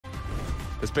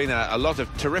There's been a lot of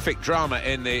terrific drama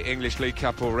in the English League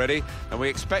Cup already, and we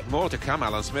expect more to come,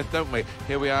 Alan Smith, don't we?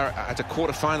 Here we are at a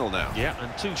quarter-final now. Yeah,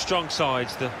 and two strong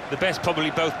sides, the best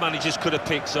probably both managers could have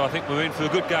picked, so I think we're in for a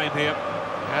good game here.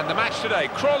 And the match today,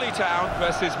 Crawley Town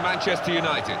versus Manchester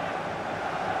United.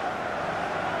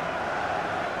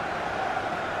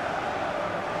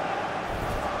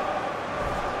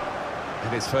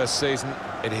 In his first season,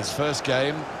 in his first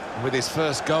game, with his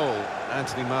first goal,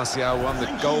 Anthony Martial won the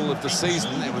goal of the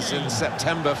season. It was in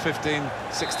September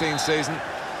 15-16 season.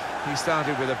 He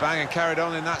started with a bang and carried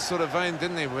on in that sort of vein,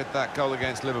 didn't he, with that goal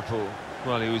against Liverpool?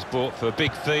 Well, he was bought for a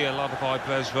big fee, a lot of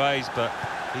eyebrows raised, but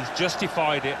he's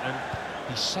justified it, and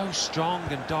he's so strong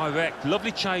and direct.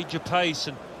 Lovely change of pace.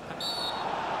 And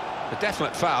a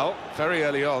definite foul very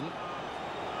early on.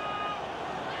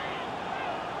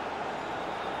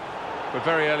 We're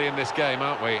very early in this game,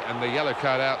 aren't we? And the yellow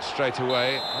card out straight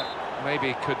away. That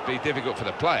maybe could be difficult for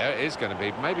the player. It is going to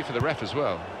be, maybe for the ref as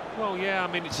well. Well, yeah, I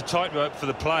mean, it's a tightrope for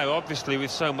the player, obviously, with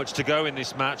so much to go in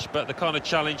this match. But the kind of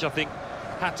challenge, I think,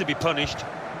 had to be punished.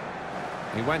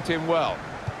 He went in well.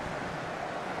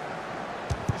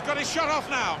 He's got his shot off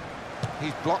now.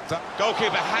 He's blocked up.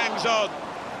 Goalkeeper hangs on.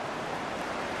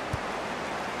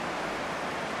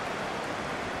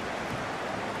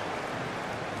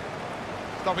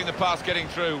 Stopping the pass getting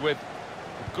through with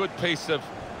a good piece of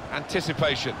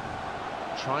anticipation.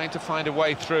 Trying to find a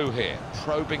way through here,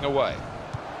 probing away.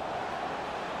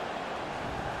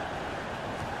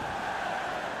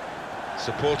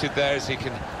 Supported there as he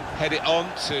can head it on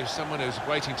to someone who's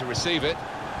waiting to receive it.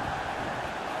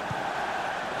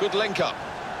 Good link up.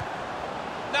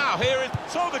 Now here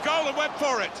is... saw the goal and went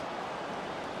for it.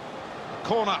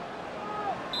 Corner.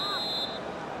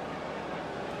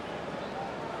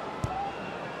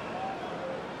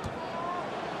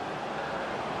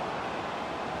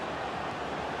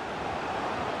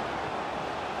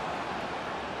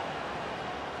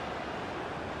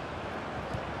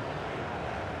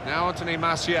 Now Anthony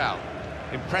Martial.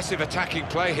 Impressive attacking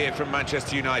play here from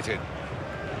Manchester United.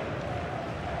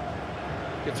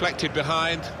 Deflected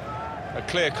behind, a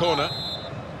clear corner.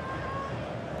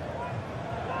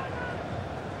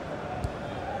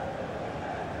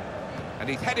 And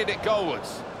he's headed it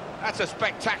goalwards. That's a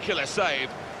spectacular save.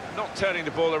 Not turning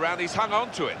the ball around, he's hung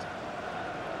on to it.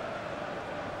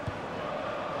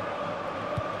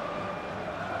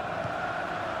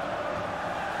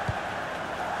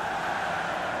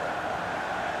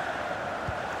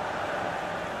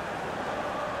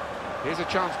 Here's a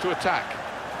chance to attack.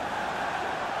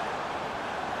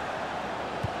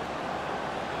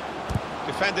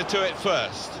 Defender to it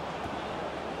first.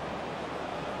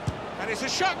 And it's a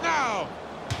shot now.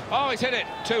 Oh, he's hit it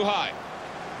too high.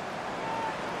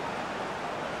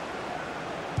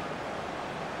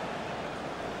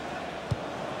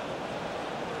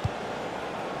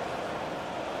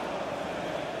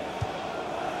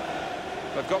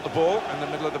 They've got the ball in the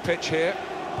middle of the pitch here.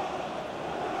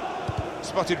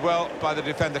 Spotted well by the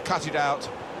defender, cut it out.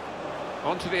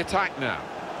 Onto the attack now.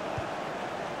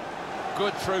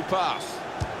 Good through pass.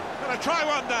 Gonna try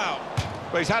one now.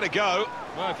 Well, he's had a go.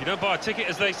 Well, if you don't buy a ticket,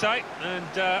 as they say, and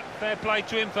fair play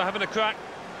to him for having a crack.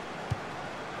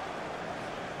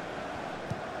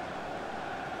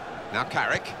 Now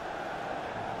Carrick.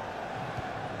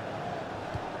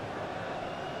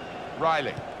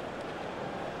 Riley.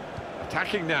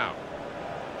 Attacking now.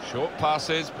 Short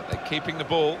passes, but they're keeping the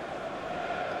ball.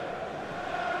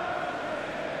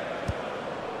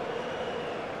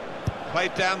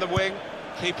 Played down the wing,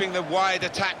 keeping the wide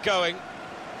attack going.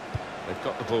 They've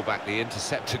got the ball back, the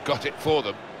interceptor got it for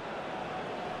them.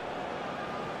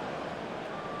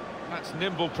 That's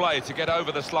nimble play to get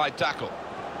over the slide tackle.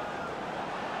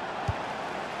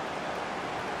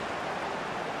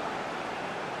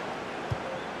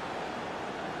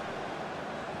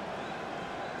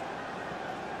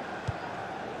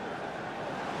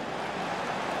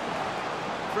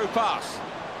 Through pass.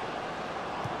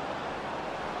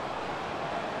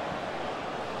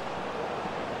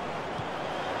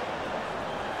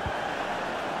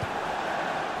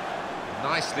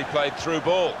 Nicely played through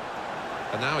ball.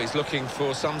 And now he's looking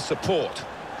for some support.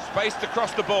 Spaced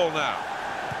across the ball now.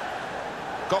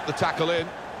 Got the tackle in.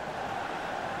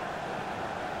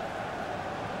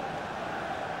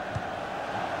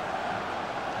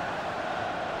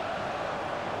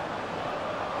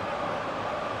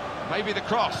 Maybe the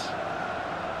cross.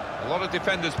 A lot of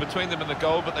defenders between them and the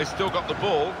goal, but they still got the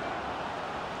ball.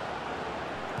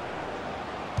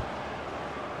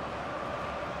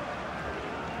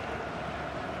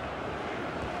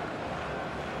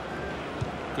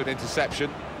 Good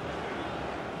interception.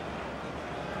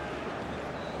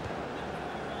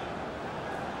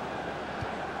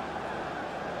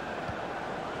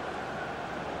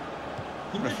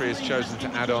 The referee has chosen to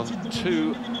add on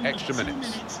 2 extra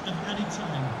minutes.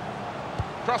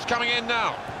 Cross coming in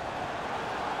now.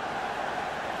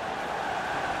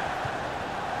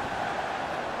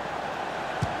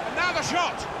 And now the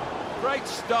shot. Great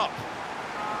stop.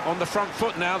 On the front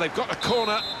foot now, they've got a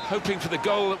corner, hoping for the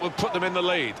goal that will put them in the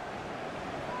lead.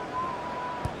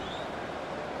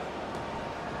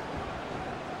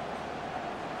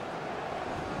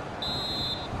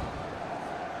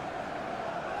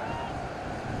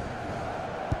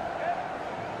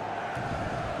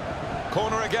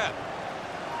 Corner again.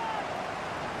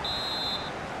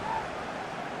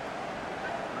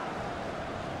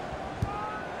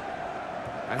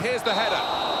 And here's the header.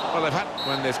 Well, they've had,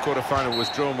 when this quarter-final was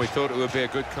drawn, we thought it would be a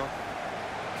good call.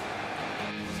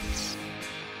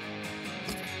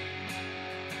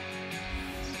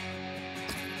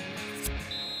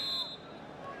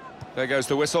 There goes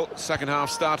the whistle. Second half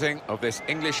starting of this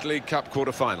English League Cup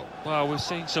quarter-final. Well, we've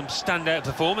seen some standout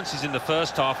performances in the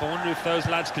first half. I wonder if those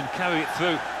lads can carry it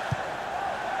through.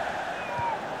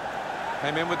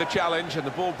 Came in with the challenge and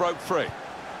the ball broke free.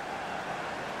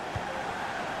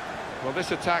 Well,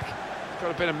 this attack got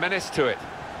a bit of menace to it.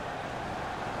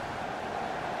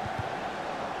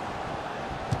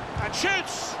 And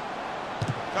shoots!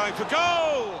 Going for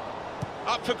goal!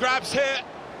 Up for grabs here.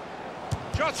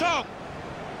 Shot on!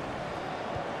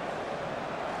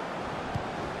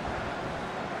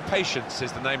 Patience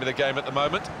is the name of the game at the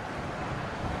moment.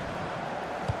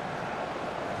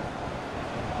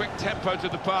 Quick tempo to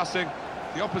the passing.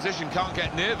 The opposition can't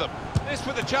get near them. This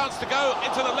with a chance to go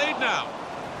into the lead now.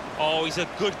 Oh, he's a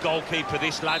good goalkeeper,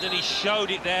 this lad, and he showed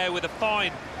it there with a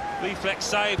fine reflex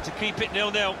save to keep it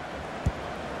 0-0.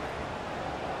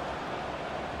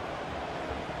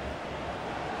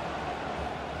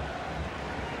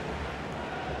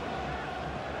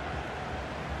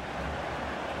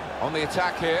 On the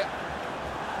attack here.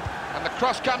 And the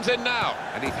cross comes in now.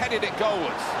 And he's headed it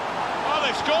goalwards. Oh,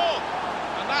 they've scored!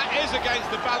 And that is against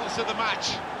the balance of the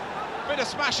match. Bit of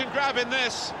smash and grab in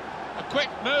this. A quick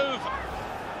move.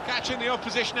 Catching the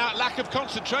opposition out. Lack of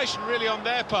concentration, really, on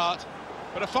their part.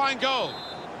 But a fine goal.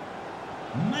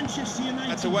 Manchester United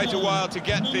Had to wait a while to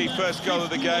get the first goal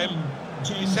of the game.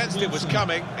 You sensed it was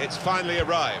coming. It's finally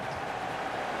arrived.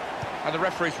 And the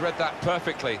referee's read that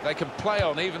perfectly. They can play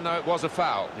on even though it was a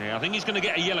foul. Yeah, I think he's going to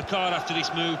get a yellow card after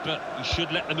this move, but he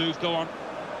should let the move go on.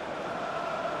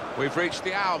 We've reached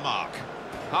the hour mark.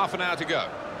 Half an hour to go.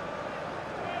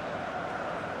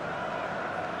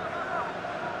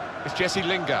 It's Jesse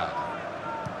Lingard.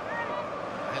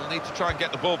 He'll need to try and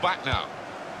get the ball back now.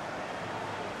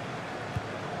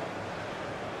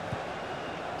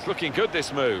 It's looking good,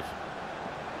 this move.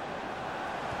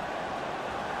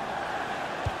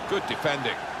 Good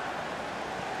defending.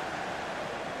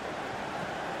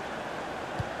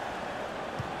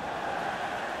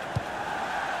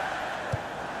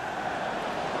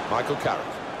 Michael Carrick.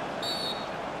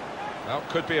 Well,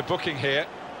 could be a booking here.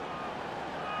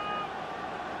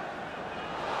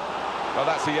 Well,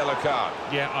 that's a yellow card.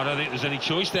 Yeah, I don't think there's any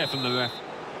choice there from the ref.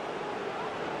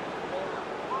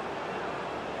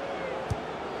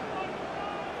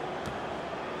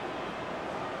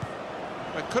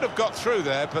 It could have got through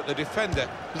there, but the defender...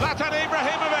 Zlatan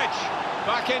Ibrahimovic!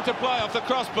 Back into play off the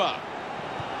crossbar.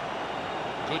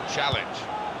 Good challenge.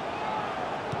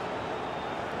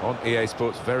 On EA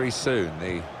Sports very soon,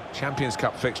 the Champions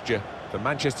Cup fixture for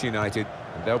Manchester United,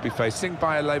 and they'll be facing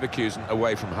Bayer Leverkusen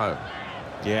away from home.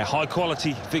 Yeah,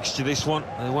 high-quality fixture, this one.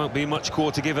 There won't be much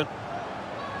quarter given.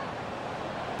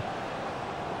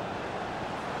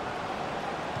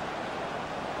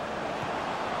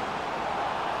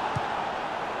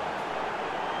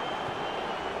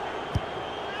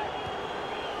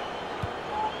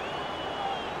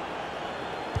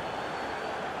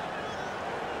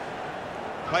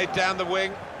 Played down the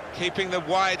wing, keeping the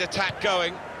wide attack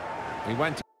going. He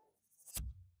went...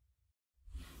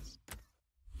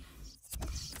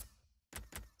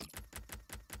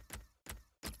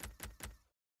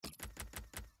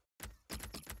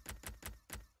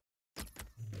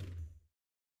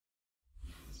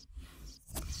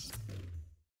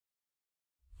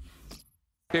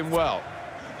 in well.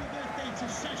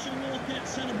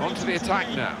 Onto the attack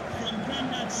now.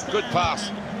 Good pass,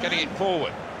 getting it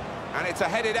forward. And it's a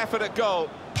headed effort at goal.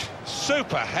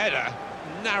 Super header,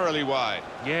 narrowly wide.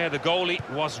 Yeah, the goalie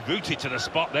was rooted to the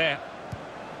spot there.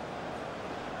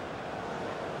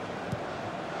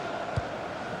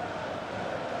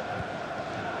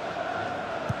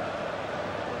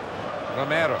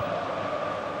 Romero.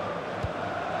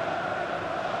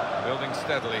 Building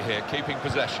steadily here, keeping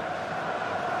possession.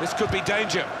 This could be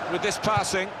danger with this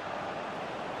passing.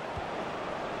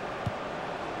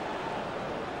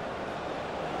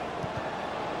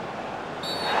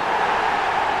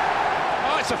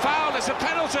 it's a foul, it's a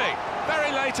penalty.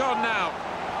 Very late on now.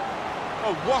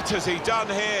 Oh, what has he done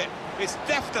here? It's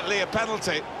definitely a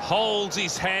penalty. Holds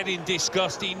his head in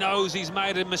disgust. He knows he's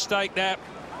made a mistake there.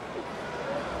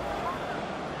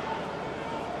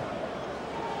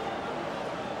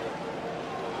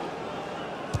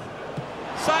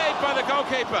 Saved by the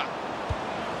goalkeeper.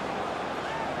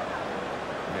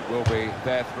 It will be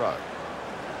their throw.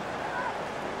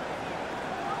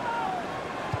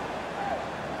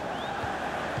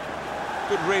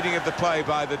 Good reading of the play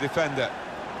by the defender.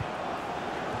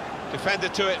 Defender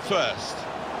to it first.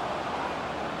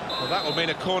 Well, that will mean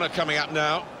a corner coming up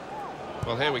now.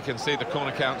 Well, here we can see the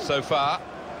corner count so far.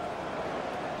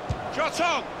 Shot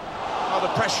on! Oh, the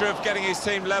pressure of getting his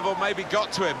team level maybe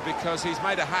got to him because he's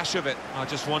made a hash of it. I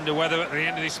just wonder whether at the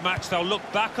end of this match they'll look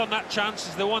back on that chance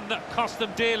as the one that cost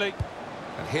them dearly.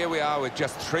 And here we are with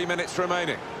just 3 minutes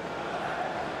remaining.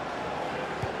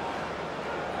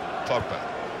 Pogba.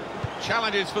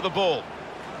 Challenges for the ball.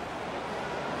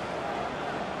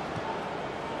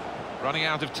 Running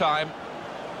out of time.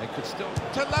 They could still...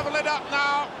 To level it up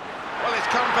now. Well, it's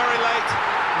come very late,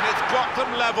 and it's got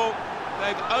them level.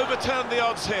 They've overturned the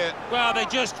odds here. Well, they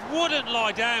just wouldn't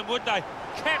lie down, would they?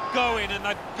 Kept going, and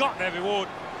they've got their reward.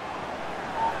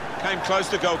 Came close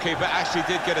to goalkeeper, actually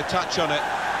did get a touch on it,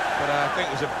 but I think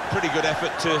it was a pretty good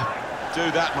effort to do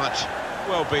that much.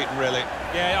 Well beaten, really.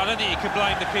 Yeah, I don't think you can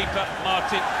blame the keeper,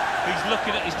 Martin. He's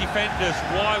looking at his defenders.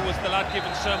 Why was the lad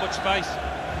given so much space?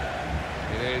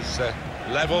 It is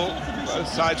Level. Both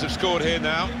sides have scored here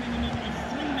now. the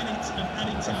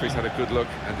referee's had a good look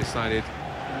and decided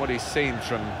from what he's seen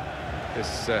from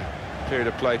this period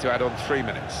of play to add on 3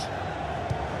 minutes.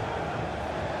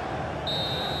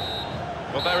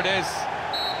 Well, there it is.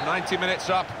 90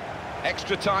 minutes up.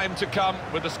 Extra time to come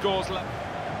with the scores left.